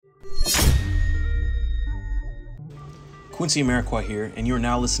Quincy Amarikwa here, and you are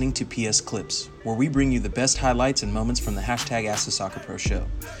now listening to PS Clips, where we bring you the best highlights and moments from the hashtag Ask the Soccer Pro show.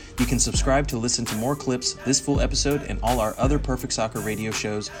 You can subscribe to listen to more clips, this full episode, and all our other Perfect Soccer radio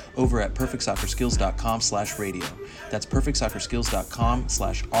shows over at perfectsoccerskills.com/radio. That's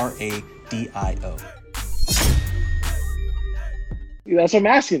perfectsoccerskills.com/RADIO. That's what I'm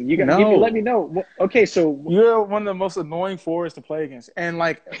asking. You gotta let me know. Okay, so you're one of the most annoying forwards to play against, and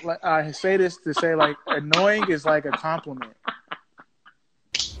like I say this to say like annoying is like a compliment.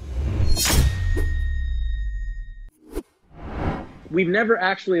 We've never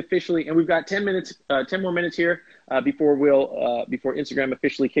actually officially, and we've got 10 more minutes here before Instagram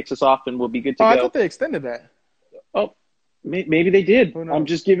officially kicks us off, and we'll be good to go. I thought they extended that. Oh, maybe they did. Who knows? I'm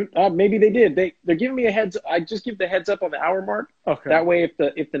just giving. Maybe they did. They're giving me a heads. I just give the heads up on the hour mark. Okay. That way,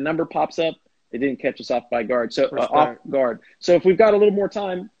 if the number pops up, it didn't catch us off guard. So off guard. So if we've got a little more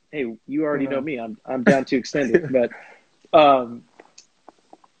time, hey, you already know me. I'm down to extend it. But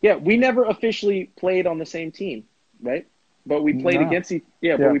yeah, we never officially played on the same team, right? But we played against each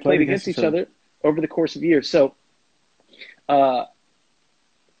other over the course of years. So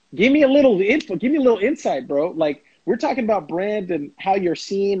give me a little info. Give me a little insight, bro. Like, we're talking about brand and how you're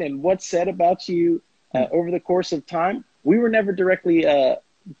seen and what's said about you over the course of time. We were never directly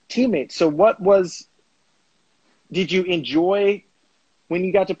teammates. So did you enjoy when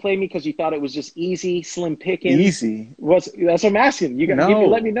you got to play me because you thought it was just easy, slim pickings? Easy. That's what I'm asking. You got to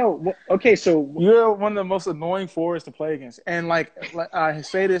let me know. Okay, so you're one of the most annoying forwards to play against, and like I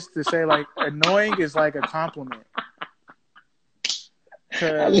say this to say like annoying is like a compliment.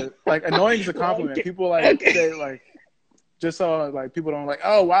 Like annoying is a compliment. Okay. People say like just so like people don't like,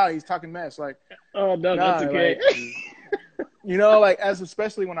 oh wow, he's talking mess. Like, oh no, that's okay. Like, you know, like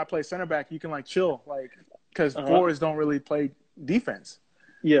especially when I play center back, you can like chill, like because forwards don't really play defense.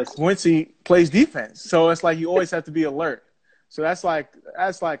 Yes. Quincy plays defense. So it's like you always have to be alert. So that's like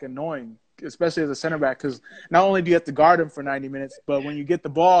annoying, especially as a center back, because not only do you have to guard him for 90 minutes, but when you get the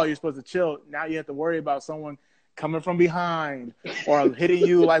ball, you're supposed to chill. Now you have to worry about someone coming from behind or hitting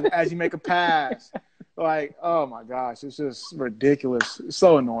you like as you make a pass. Like, oh my gosh, it's just ridiculous. It's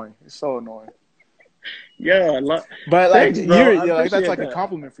so annoying. Yeah, but like thanks, bro. like that's like a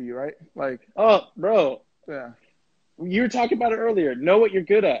compliment for you, right? Like, oh, bro. Yeah. You were talking about it earlier. Know what you're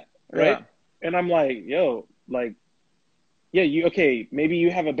good at, right? Yeah. And I'm like, yo, like, yeah, maybe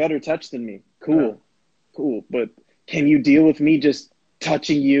you have a better touch than me. Cool. But can you deal with me just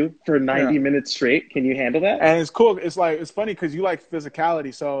touching you for 90 minutes straight? Can you handle that? And it's cool. It's like, it's funny because you like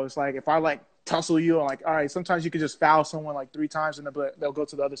physicality. So it's like if I like tussle you, I'm like, all right, sometimes you can just foul someone like 3 times and they'll go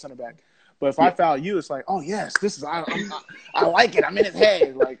to the other center back. But if I foul you, it's like, oh yes, I like it. I'm in his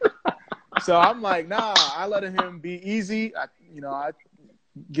head. Like, so I'm like, nah, I let him be easy. I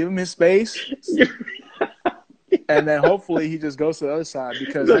give him his space. And then hopefully he just goes to the other side,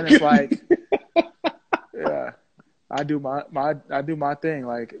 because then it's like, yeah, I do my thing.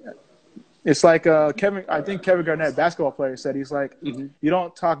 Like, it's like I think Kevin Garnett, basketball player, said, he's like, you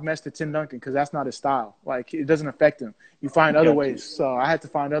don't talk mess to Tim Duncan because that's not his style. Like, it doesn't affect him. You find other ways. So I had to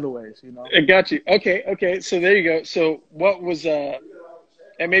find other ways, you know. I got you. Okay. So there you go. So what was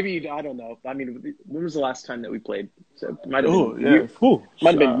and maybe I don't know. I mean, when was the last time that we played? So it might have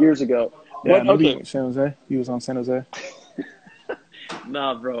been years ago. Yeah, maybe San Jose. He was on San Jose.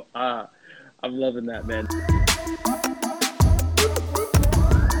 Nah, bro. I'm loving that, man.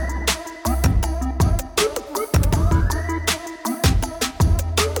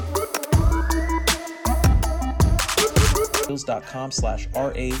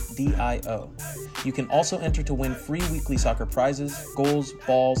 .com/RADIO. You can also enter to win free weekly soccer prizes, goals,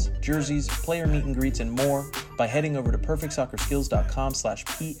 balls, jerseys, player meet and greets, and more by heading over to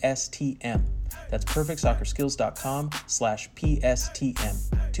perfectsoccerskills.com/PSTM. That's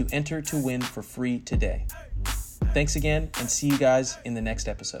perfectsoccerskills.com/PSTM to enter to win for free today. Thanks again, and see you guys in the next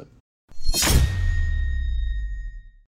episode.